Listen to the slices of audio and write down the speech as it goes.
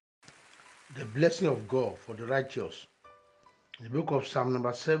The blessing of God for the righteous. The book of Psalm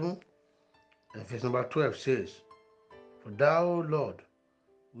number 7 and verse number 12 says, For thou, Lord,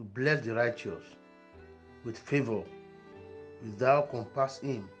 will bless the righteous with favor, will thou compass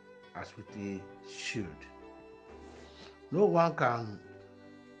him as with a shield. No one can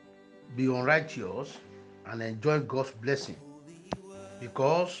be unrighteous and enjoy God's blessing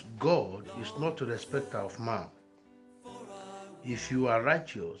because God is not a respecter of man. If you are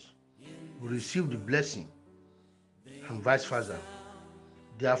righteous, you receive the blessing and vice versa.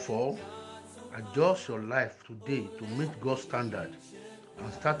 Therefore, adjust your life today to meet God's standard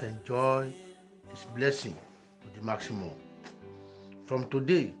and start enjoy His blessing to the maximum. From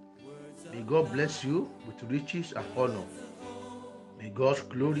today, may God bless you with riches and honor. May God's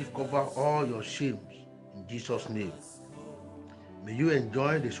glory cover all your shames in Jesus' name. May you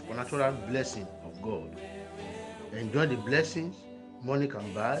enjoy the supernatural blessing of God. Enjoy the blessings money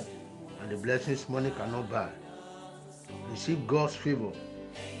can buy and the blessings money cannot buy. Receive God's favor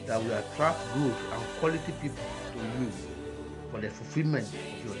that will attract good and quality people to you for the fulfillment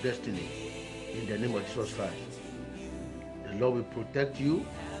of your destiny in the name of Jesus Christ. The Lord will protect you,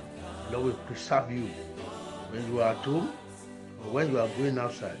 the Lord will preserve you when you are at home or when you are going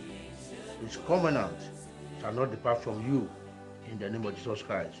outside. His covenant shall not depart from you in the name of Jesus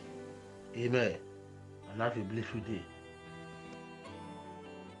Christ. Amen. And have a blessed day.